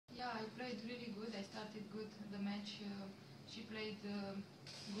played really good. I started good the match. She played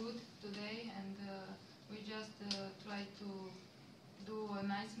good today, and we just tried to do a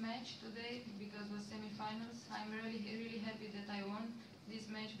nice match today because it was semi-finals. I'm really happy that I won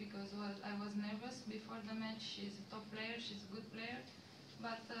this match because I was nervous before the match. She's a top player, she's a good player,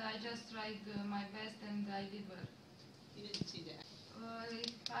 but I just tried my best and I did well. You didn't see that.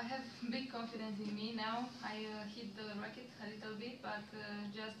 I have big confidence in me now. I hit the racket a little bit, but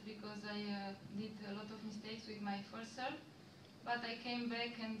just because I did a lot of mistakes with my first serve. But I came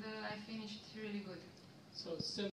back and I finished really good. So